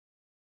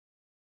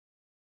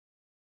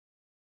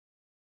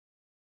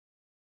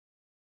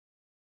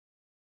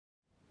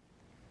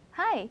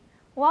Hi,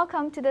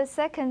 welcome to the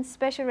second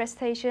special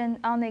recitation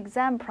on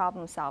exam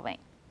problem solving.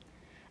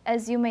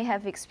 As you may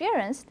have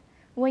experienced,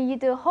 when you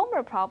do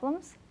homework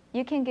problems,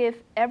 you can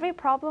give every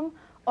problem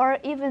or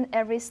even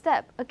every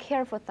step a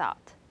careful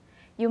thought.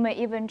 You may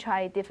even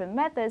try different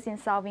methods in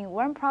solving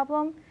one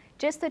problem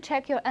just to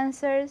check your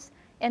answers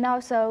and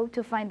also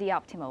to find the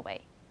optimal way.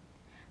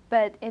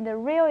 But in the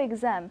real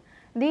exam,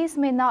 these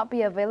may not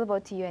be available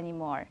to you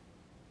anymore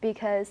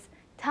because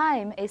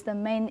time is the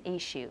main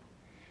issue.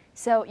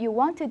 So you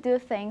want to do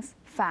things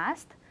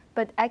fast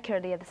but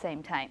accurately at the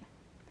same time.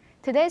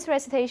 Today's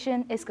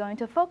recitation is going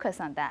to focus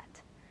on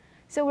that.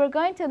 So we're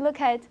going to look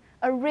at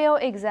a real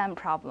exam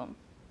problem.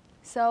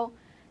 So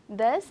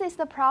this is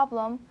the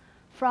problem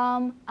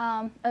from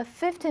a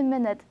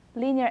 15-minute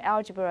linear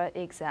algebra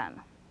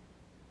exam.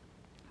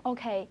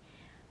 Okay,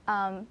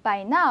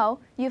 by now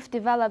you've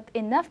developed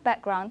enough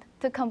background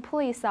to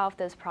completely solve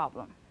this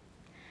problem.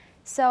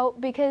 So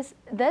because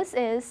this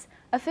is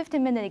a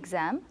 15-minute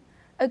exam,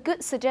 a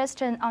good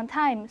suggestion on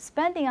time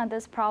spending on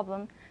this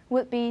problem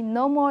would be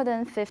no more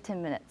than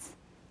 15 minutes,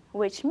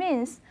 which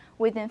means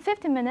within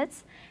 15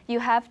 minutes, you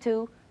have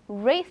to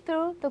read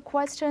through the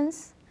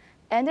questions,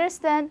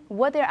 understand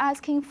what they're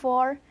asking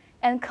for,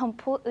 and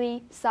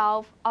completely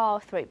solve all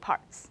three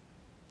parts.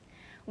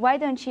 Why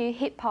don't you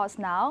hit pause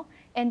now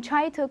and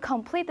try to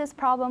complete this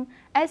problem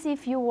as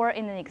if you were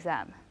in an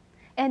exam,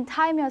 and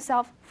time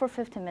yourself for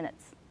 15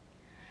 minutes.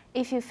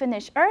 If you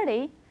finish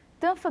early,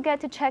 don't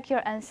forget to check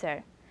your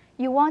answer.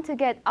 You want to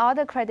get all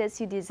the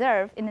credits you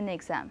deserve in an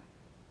exam.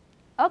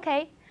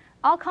 Okay,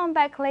 I'll come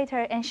back later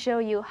and show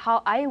you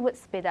how I would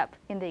speed up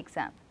in the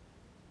exam.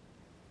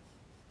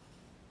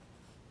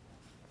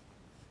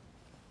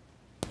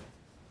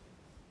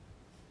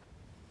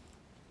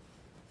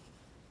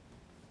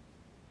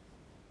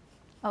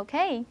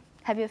 Okay,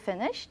 have you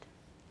finished?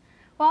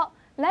 Well,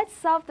 let's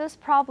solve this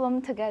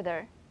problem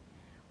together.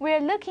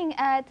 We're looking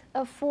at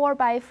a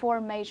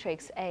 4x4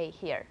 matrix A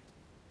here.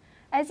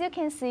 As you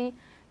can see,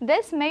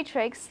 this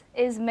matrix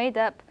is made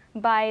up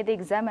by the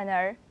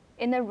examiner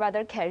in a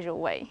rather casual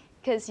way,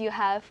 because you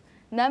have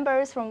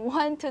numbers from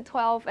 1 to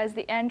 12 as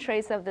the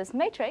entries of this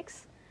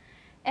matrix.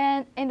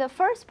 And in the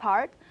first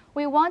part,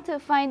 we want to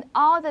find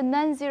all the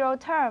non-zero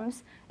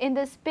terms in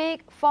this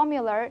big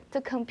formula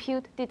to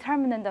compute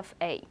determinant of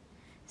A.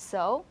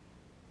 So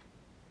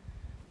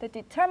the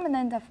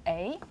determinant of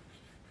A,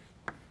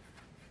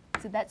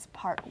 so that's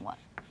part 1.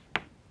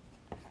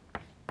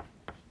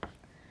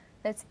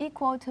 That's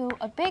equal to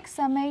a big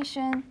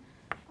summation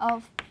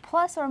of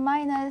plus or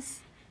minus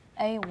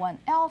A1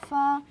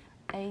 alpha,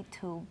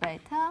 A2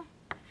 beta,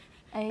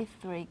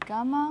 A3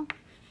 gamma,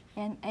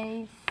 and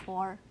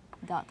A4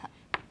 delta.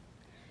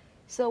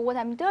 So what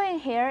I'm doing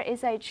here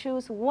is I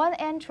choose one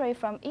entry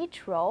from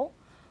each row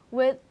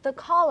with the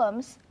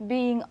columns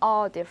being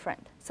all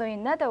different. So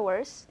in other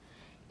words,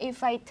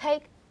 if I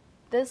take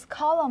this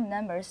column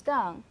numbers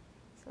down,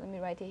 so let me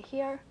write it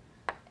here,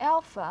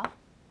 alpha,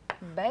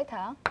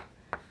 beta,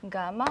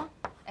 gamma,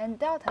 and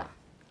delta.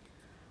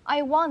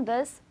 I want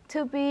this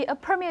to be a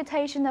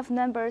permutation of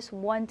numbers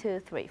 1,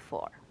 2, 3,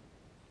 4.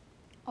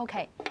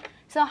 Okay,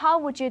 so how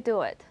would you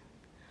do it?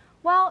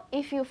 Well,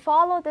 if you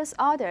follow this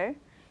order,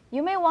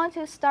 you may want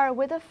to start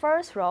with the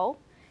first row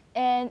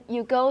and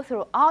you go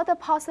through all the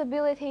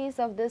possibilities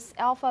of this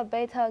alpha,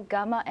 beta,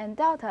 gamma, and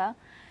delta,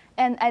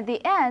 and at the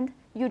end,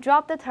 you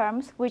drop the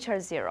terms which are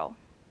 0.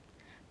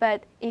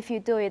 But if you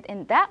do it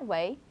in that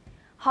way,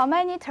 how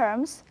many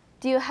terms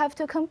do you have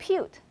to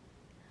compute?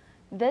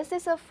 This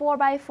is a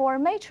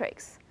 4x4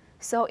 matrix.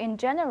 So in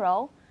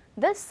general,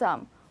 this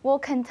sum will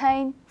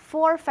contain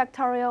 4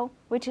 factorial,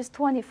 which is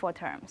 24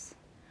 terms.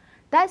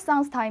 That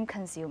sounds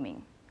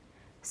time-consuming.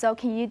 So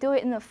can you do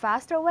it in a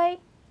faster way?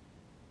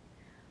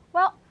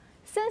 Well,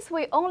 since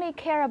we only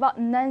care about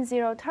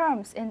non-zero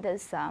terms in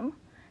this sum,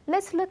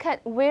 let's look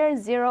at where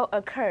 0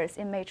 occurs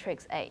in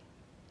matrix A.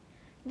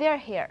 They're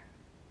here.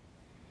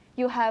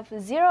 You have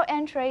 0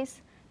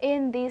 entries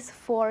in these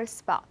 4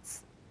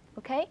 spots.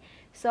 Okay?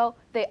 So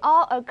they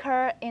all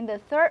occur in the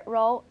 3rd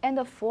row and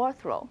the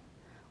 4th row,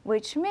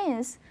 which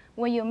means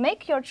when you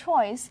make your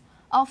choice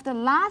of the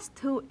last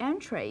 2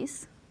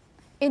 entries,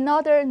 in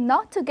order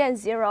not to get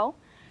 0,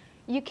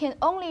 you can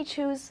only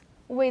choose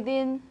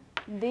within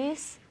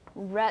this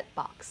red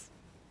box.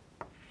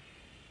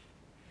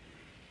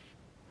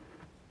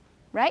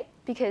 Right?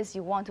 Because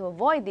you want to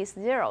avoid these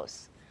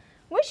zeros,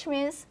 which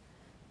means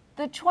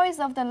the choice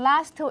of the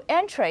last 2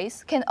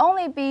 entries can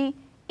only be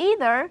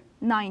either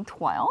 9,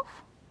 12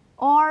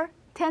 or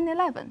 10,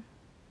 11.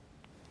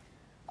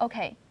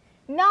 Okay,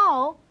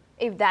 now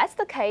if that's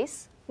the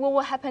case, what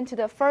will happen to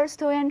the first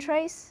 2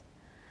 entries?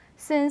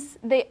 Since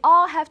they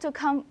all have to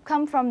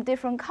come from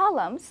different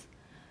columns,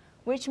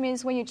 which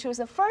means when you choose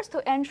the first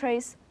 2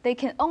 entries, they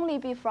can only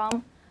be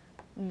from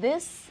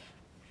this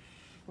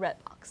red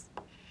box.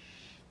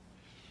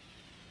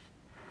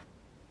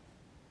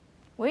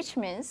 Which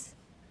means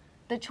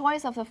the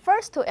choice of the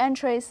first 2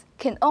 entries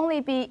can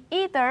only be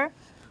either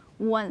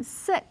 1,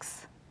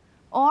 6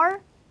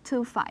 or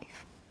 2, 5.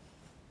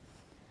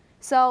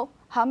 So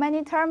How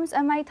many terms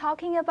am I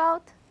talking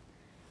about?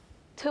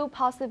 2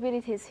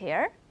 possibilities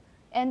here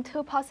and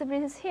 2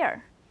 possibilities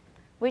here,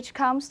 which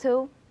comes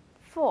to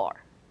 4.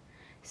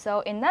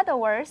 So in other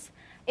words,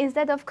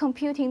 instead of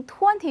computing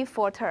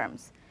 24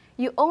 terms,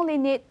 you only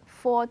need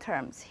 4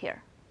 terms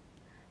here.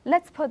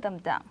 Let's put them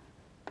down.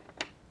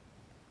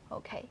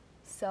 Okay,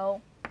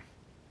 so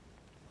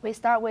we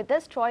start with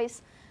this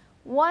choice,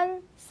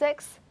 1,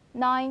 6,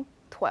 9,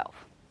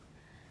 12.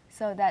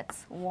 So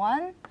that's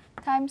 1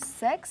 times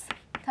 6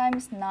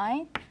 times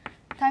 9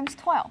 times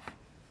 12.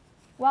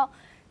 Well,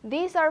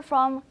 these are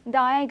from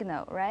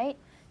diagonal, right?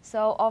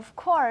 So of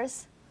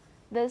course,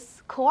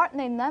 these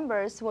coordinate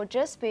numbers will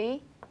just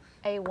be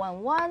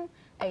A11,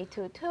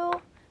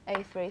 A22,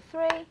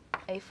 A33,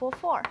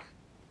 A44.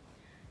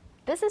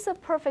 This is a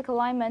perfect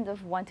alignment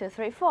of 1, 2,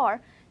 3,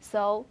 4,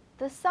 so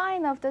the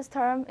sign of this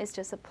term is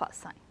just a plus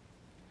sign.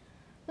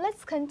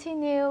 Let's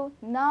continue.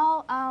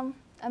 Now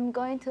I'm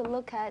going to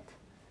look at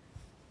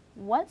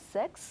 1,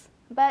 6,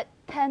 but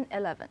 10,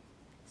 11.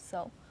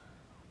 So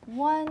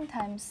 1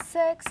 times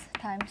 6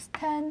 times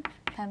 10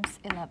 times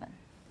 11.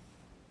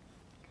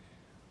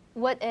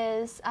 What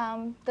is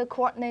the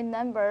coordinate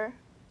number?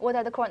 What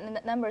are the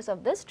coordinate numbers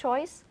of this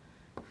choice?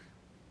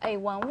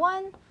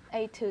 A11,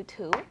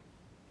 A22.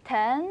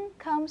 10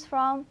 comes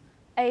from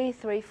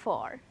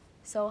A34.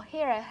 So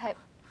here I have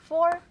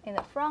 4 in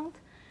the front.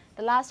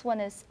 The last one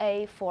is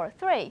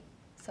A43,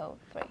 so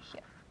 3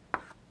 here.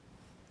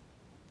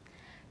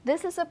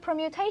 This is a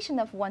permutation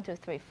of 1, 2,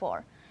 3,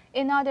 4.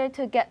 In order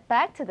to get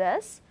back to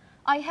this,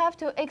 I have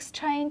to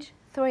exchange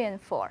 3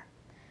 and 4.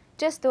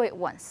 Just do it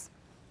once.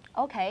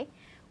 Okay,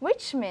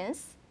 which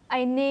means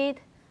I need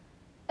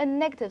a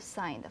negative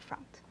sign in the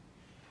front.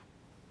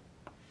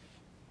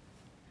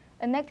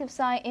 A negative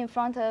sign in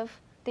front of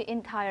the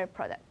entire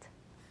product.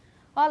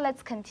 Well,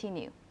 let's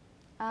continue.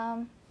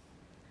 I'm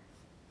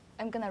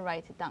going to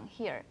write it down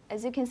here.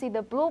 As you can see,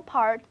 the blue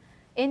part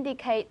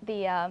indicate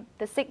the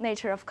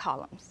signature of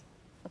columns.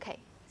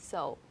 Okay,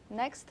 so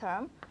next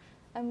term,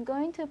 I'm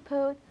going to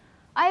put,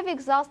 I've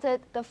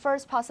exhausted the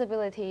first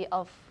possibility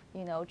of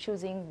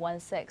choosing 1,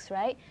 6,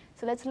 right?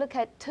 So let's look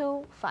at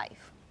 2, 5.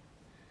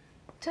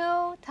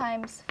 2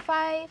 times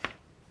 5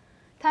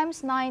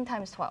 times 9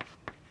 times 12.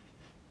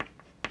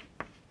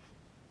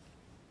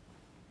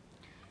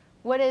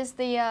 What is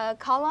the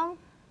column?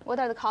 What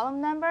are the column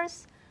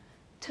numbers?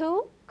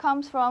 2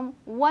 comes from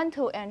 1,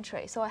 2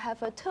 entry, so I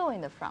have a 2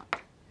 in the front.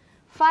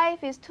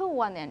 5 is 2,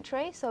 1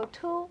 entry, so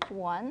 2,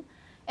 1,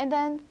 and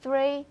then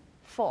 3,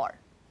 4.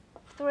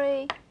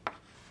 3,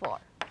 4.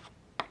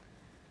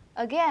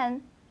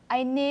 Again,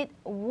 I need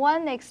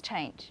 1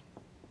 exchange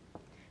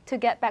to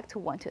get back to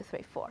 1, 2,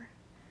 3, 4,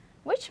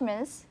 which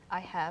means I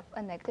have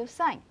a negative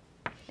sign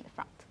in the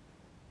front.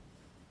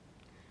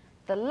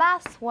 The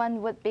last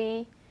one would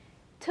be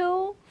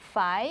 2,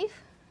 5.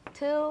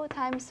 2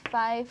 times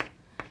 5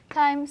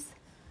 times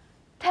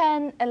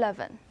 10,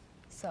 11.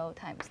 So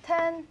times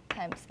 10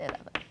 times 11.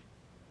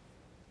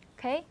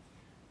 Okay,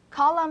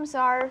 columns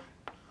are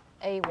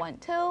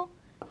A12,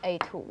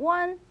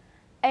 A21,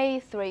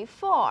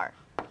 A34,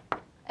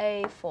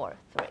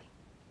 A43.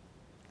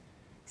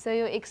 So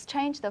you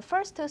exchange the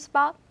first 2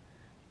 spots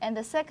and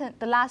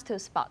the last 2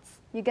 spots.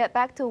 You get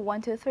back to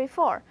 1, 2, 3,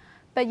 4.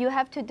 But you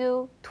have to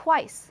do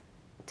twice,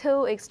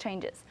 2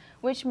 exchanges,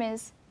 which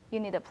means you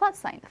need a plus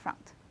sign in the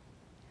front.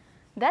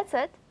 That's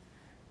it.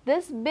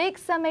 This big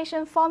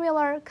summation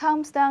formula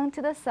comes down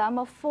to the sum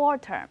of 4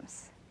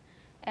 terms.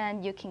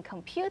 And you can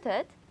compute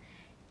it.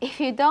 If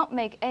you don't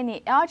make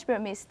any algebra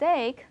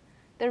mistake,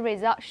 the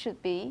result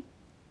should be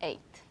 8.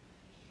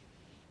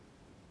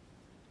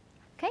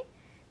 Okay?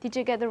 Did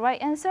you get the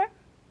right answer?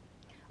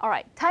 All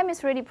right, time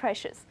is really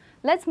precious.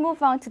 Let's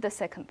move on to the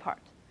second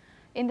part.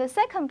 In the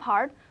second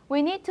part,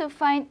 we need to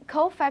find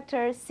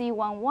cofactors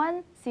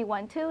C11,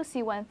 C12,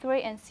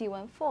 C13, and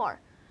C14.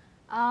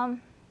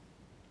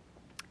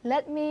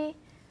 Let me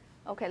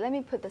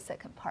put the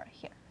second part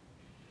here.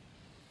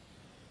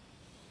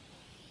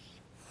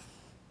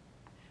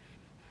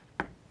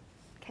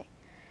 Okay,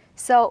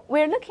 so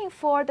we're looking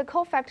for the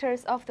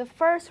cofactors of the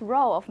first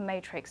row of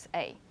matrix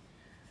A.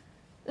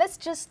 Let's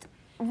just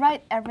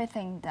write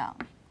everything down.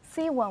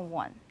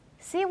 C11.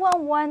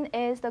 C11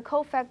 is the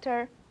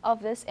cofactor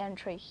of this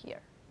entry here.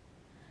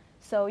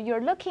 So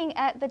you're looking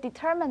at the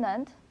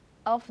determinant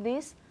of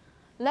this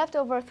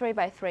leftover 3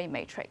 by 3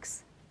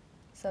 matrix.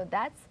 So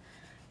that's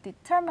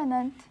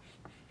determinant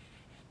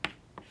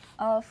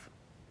of,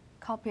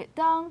 copy it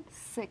down,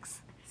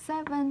 6,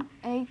 7,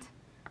 8,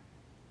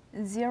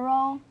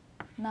 0,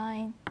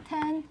 9,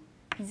 10,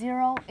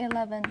 0,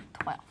 11,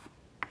 12.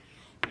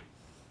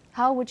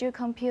 How would you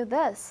compute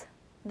this?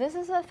 This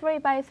is a 3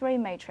 by 3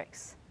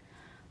 matrix.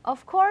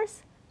 Of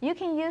course, you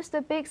can use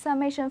the big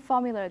summation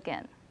formula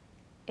again.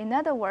 In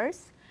other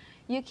words,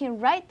 you can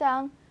write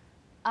down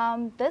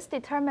this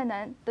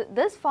determinant,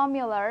 this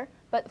formula,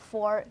 but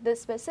for the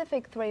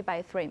specific 3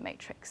 by 3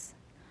 matrix.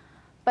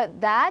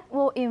 But that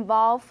will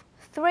involve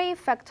 3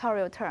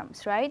 factorial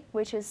terms, right?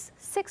 Which is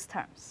 6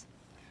 terms.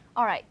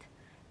 All right,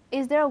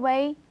 is there a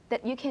way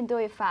that you can do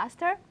it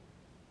faster?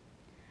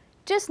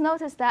 just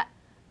notice that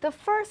the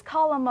first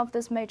column of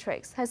this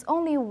matrix has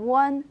only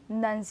one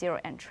non-zero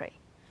entry,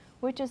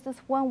 which is this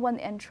 1, 1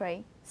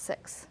 entry,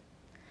 6.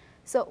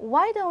 So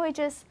why don't we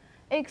just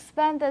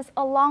expand this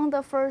along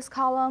the first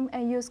column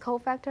and use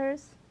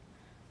cofactors?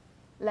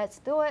 Let's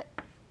do it.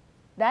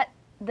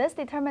 This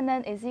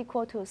determinant is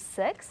equal to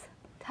 6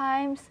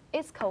 times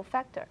its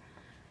cofactor.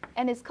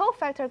 And its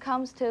cofactor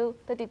comes to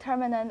the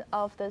determinant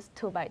of this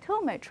 2 by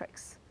 2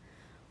 matrix,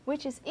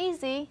 which is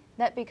easy.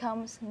 That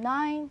becomes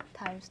 9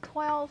 times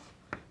 12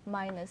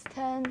 minus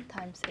 10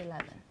 times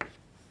 11.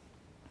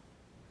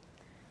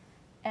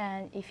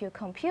 And if you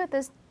compute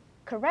this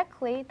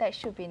correctly, that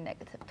should be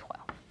negative 12.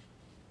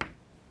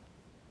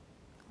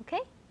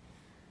 Okay?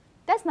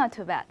 That's not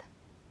too bad.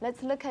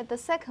 Let's look at the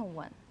second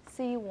one,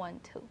 C12.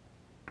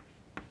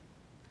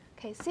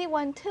 Okay,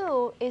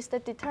 C12 is the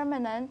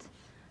determinant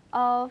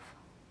of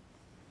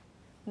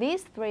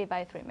these 3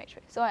 by 3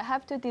 matrix. So I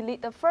have to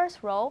delete the first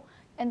row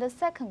and the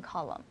second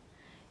column.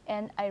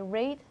 And I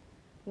rate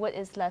what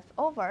is left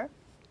over,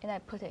 and I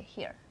put it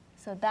here.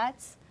 So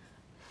that's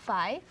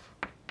 5,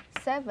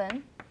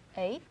 7,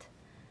 8,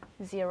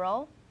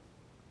 0,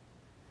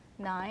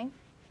 9,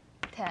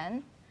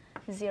 10,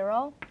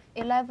 0,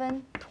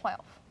 11, 12.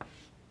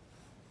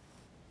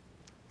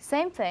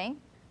 Same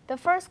thing. The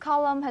first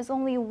column has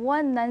only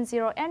one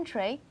non-zero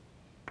entry.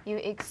 You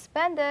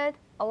expand it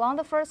along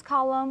the first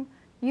column,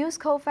 use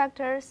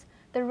cofactors,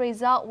 the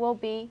result will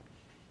be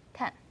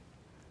 10.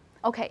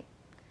 Okay,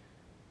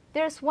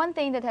 there's one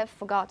thing that I've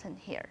forgotten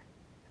here,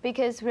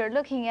 because we're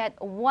looking at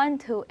 1,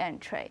 2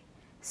 entry.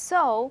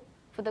 So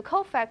for the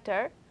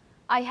cofactor,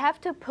 I have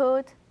to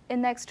put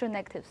an extra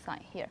negative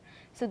sign here.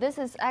 So this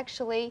is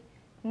actually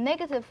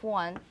negative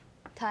 1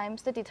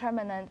 times the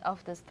determinant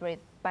of this 3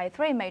 by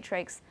 3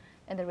 matrix,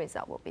 and the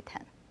result will be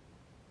 10.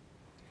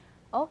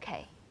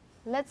 Okay,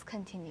 let's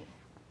continue.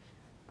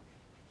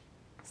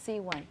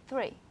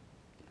 C13.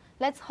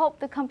 Let's hope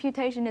the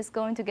computation is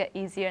going to get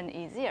easier and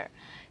easier.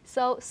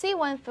 So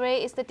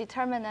C13 is the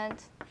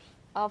determinant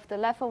of the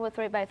leftover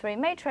 3 by 3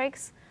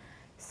 matrix.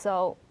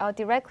 So I'll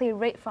directly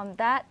rate from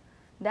that.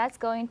 That's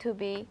going to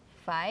be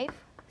 5,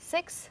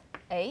 6,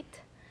 8,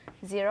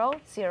 0,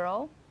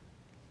 0,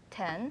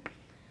 10,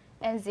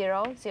 and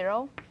 0,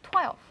 0,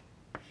 12.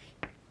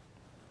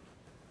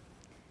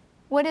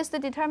 What is the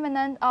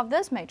determinant of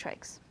this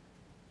matrix?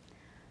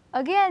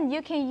 Again,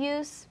 you can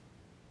use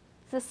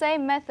the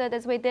same method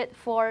as we did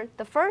for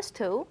the first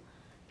two,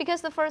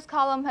 because the first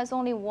column has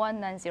only one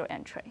non-zero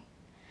entry.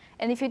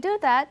 And if you do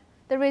that,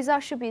 the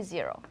result should be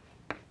 0.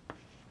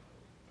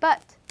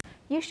 But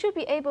you should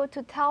be able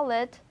to tell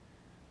it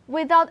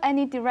without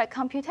any direct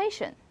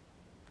computation.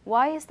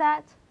 Why is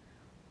that?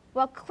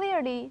 Well,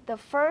 clearly, the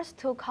first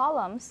two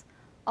columns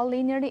are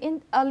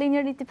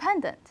linearly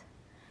dependent,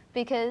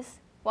 because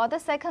while the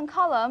second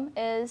column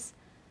is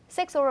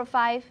 6 over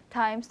 5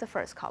 times the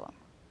first column.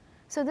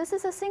 So this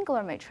is a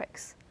singular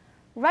matrix.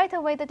 Right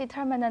away, the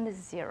determinant is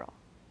 0,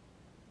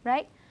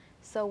 right?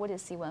 So what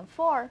is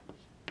C14?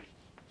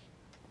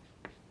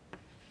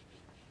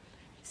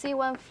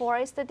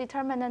 C14 is the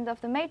determinant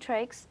of the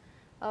matrix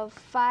of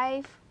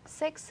 5,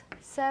 6,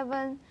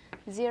 7,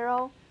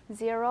 0,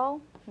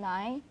 0,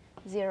 9,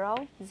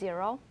 0,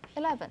 0,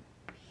 11.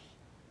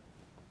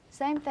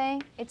 Same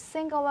thing, it's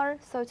singular,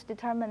 so its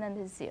determinant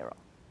is 0.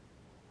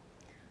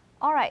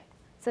 All right,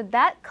 so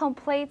that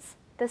completes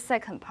the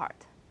second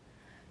part.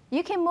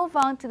 You can move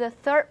on to the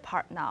third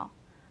part now.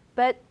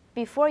 But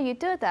before you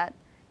do that,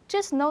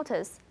 just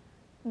notice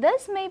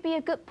this may be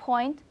a good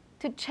point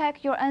to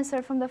check your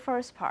answer from the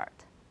first part,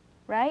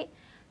 right?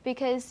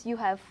 Because you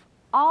have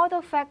all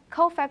the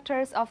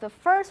cofactors of the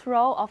first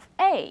row of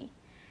A.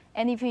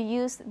 And if you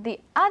use the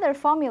other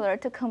formula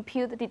to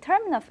compute the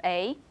determinant of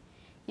A,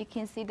 you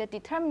can see the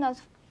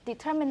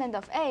determinant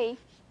of A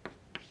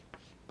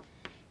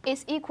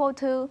is equal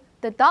to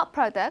the dot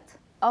product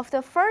of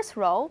the first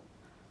row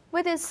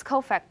with its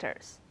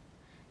cofactors.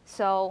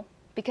 So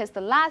because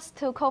the last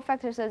two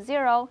cofactors are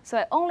 0, so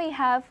I only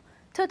have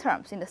two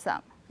terms in the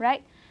sum,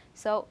 right?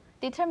 So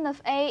determinant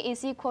of A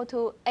is equal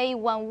to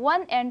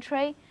A11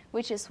 entry,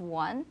 which is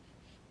 1,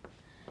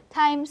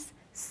 times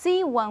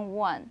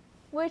C11,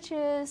 which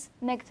is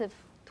negative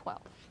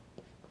 12,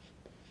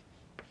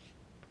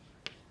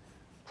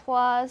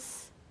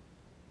 plus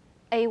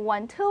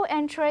A12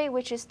 entry,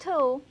 which is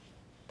 2,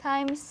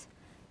 times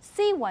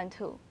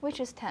C12, which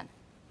is 10.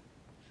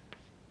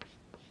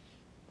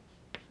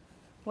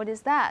 What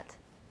is that?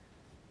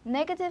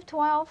 Negative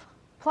 12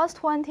 plus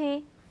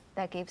 20,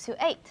 that gives you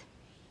 8.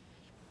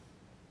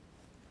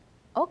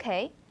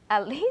 Okay,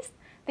 at least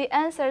the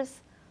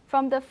answers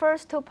from the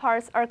first two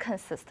parts are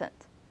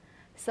consistent.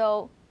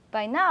 So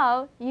by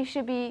now, you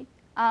should be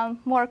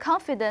more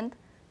confident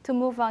to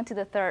move on to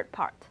the third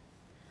part.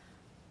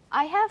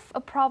 I have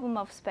a problem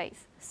of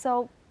space,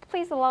 so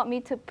please allow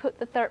me to put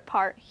the third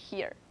part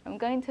here. I'm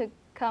going to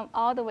come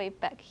all the way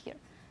back here.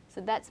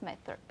 So that's my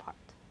third part.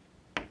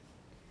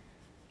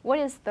 What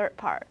is third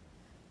part?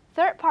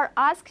 Third part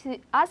asks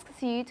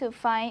you to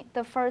find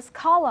the first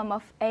column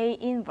of A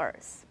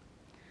inverse.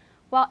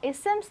 Well, it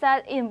seems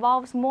that it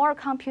involves more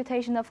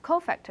computation of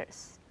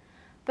cofactors.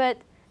 But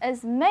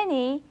as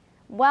many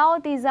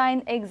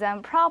well-designed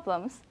exam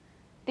problems,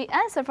 the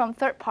answer from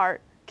third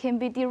part can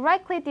be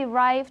directly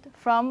derived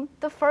from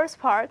the first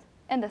part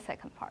and the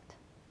second part.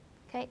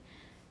 Okay,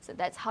 so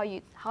that's how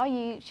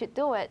you should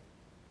do it.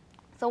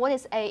 So what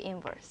is A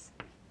inverse?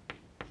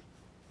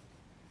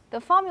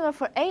 The formula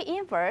for A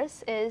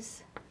inverse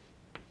is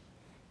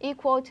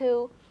equal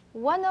to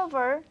 1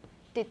 over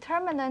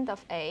determinant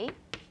of A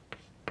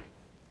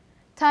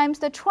times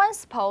the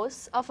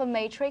transpose of a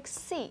matrix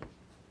C.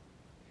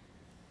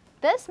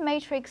 This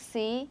matrix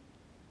C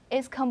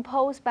is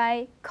composed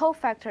by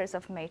cofactors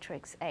of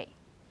matrix A.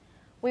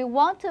 We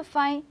want to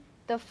find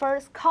the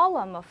first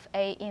column of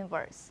A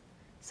inverse.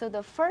 So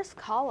the first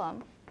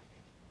column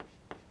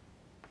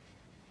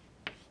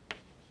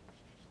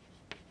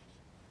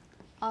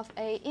of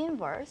A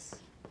inverse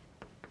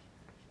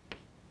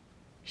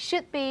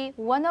should be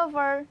 1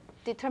 over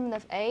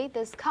determinant of A,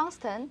 this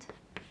constant,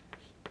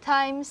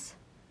 times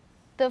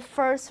the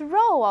first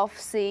row of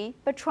C,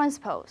 but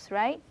transpose,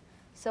 right?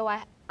 So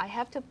I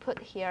have to put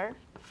here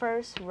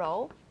first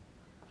row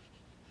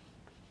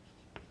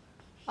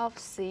of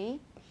C,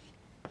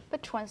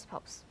 but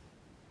transpose.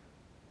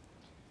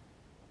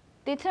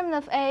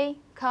 Determinant of A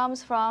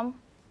comes from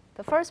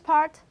the first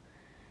part,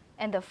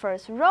 and the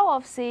first row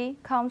of C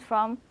comes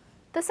from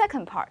the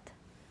second part.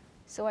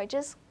 So I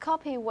just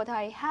copy what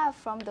I have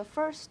from the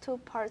first two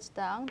parts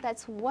down.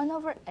 That's 1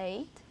 over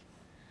 8.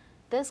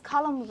 This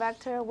column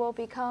vector will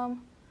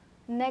become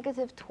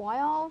negative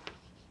 12,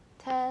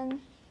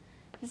 10,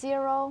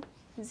 0,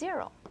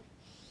 0.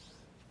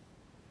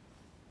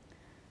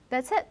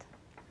 That's it.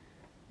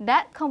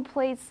 That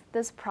completes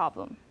this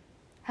problem.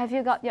 Have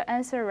you got your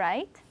answer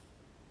right?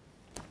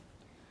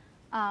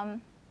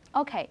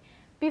 Okay,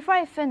 before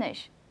I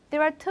finish,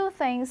 there are two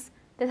things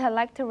that I'd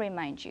like to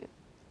remind you.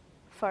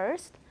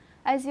 First,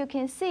 as you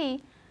can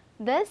see,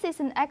 this is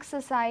an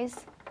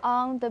exercise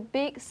on the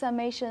big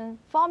summation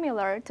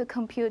formula to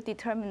compute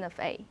determinant of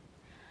A.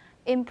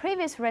 In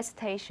previous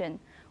recitation,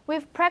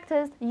 we've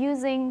practiced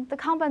using the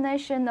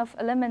combination of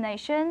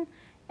elimination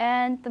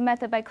and the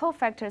method by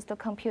cofactors to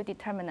compute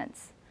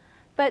determinants.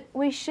 But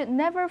we should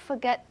never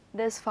forget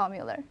this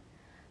formula,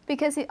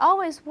 because it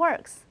always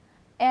works.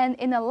 And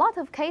in a lot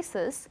of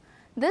cases,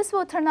 this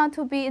will turn out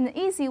to be an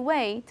easy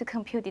way to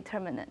compute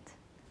determinant.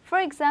 For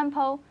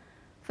example,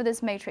 for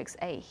this matrix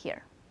A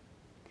here.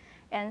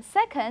 And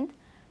second,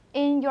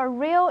 in your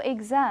real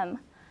exam,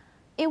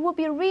 it would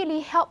be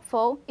really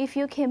helpful if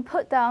you can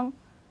put down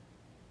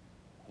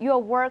your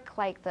work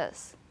like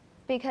this,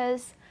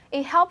 because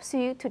it helps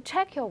you to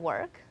check your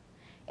work.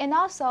 And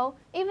also,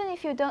 even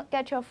if you don't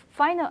get your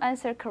final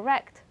answer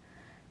correct,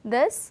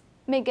 this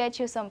may get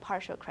you some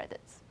partial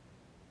credits.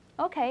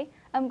 Okay,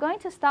 I'm going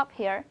to stop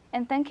here,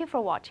 and thank you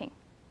for watching.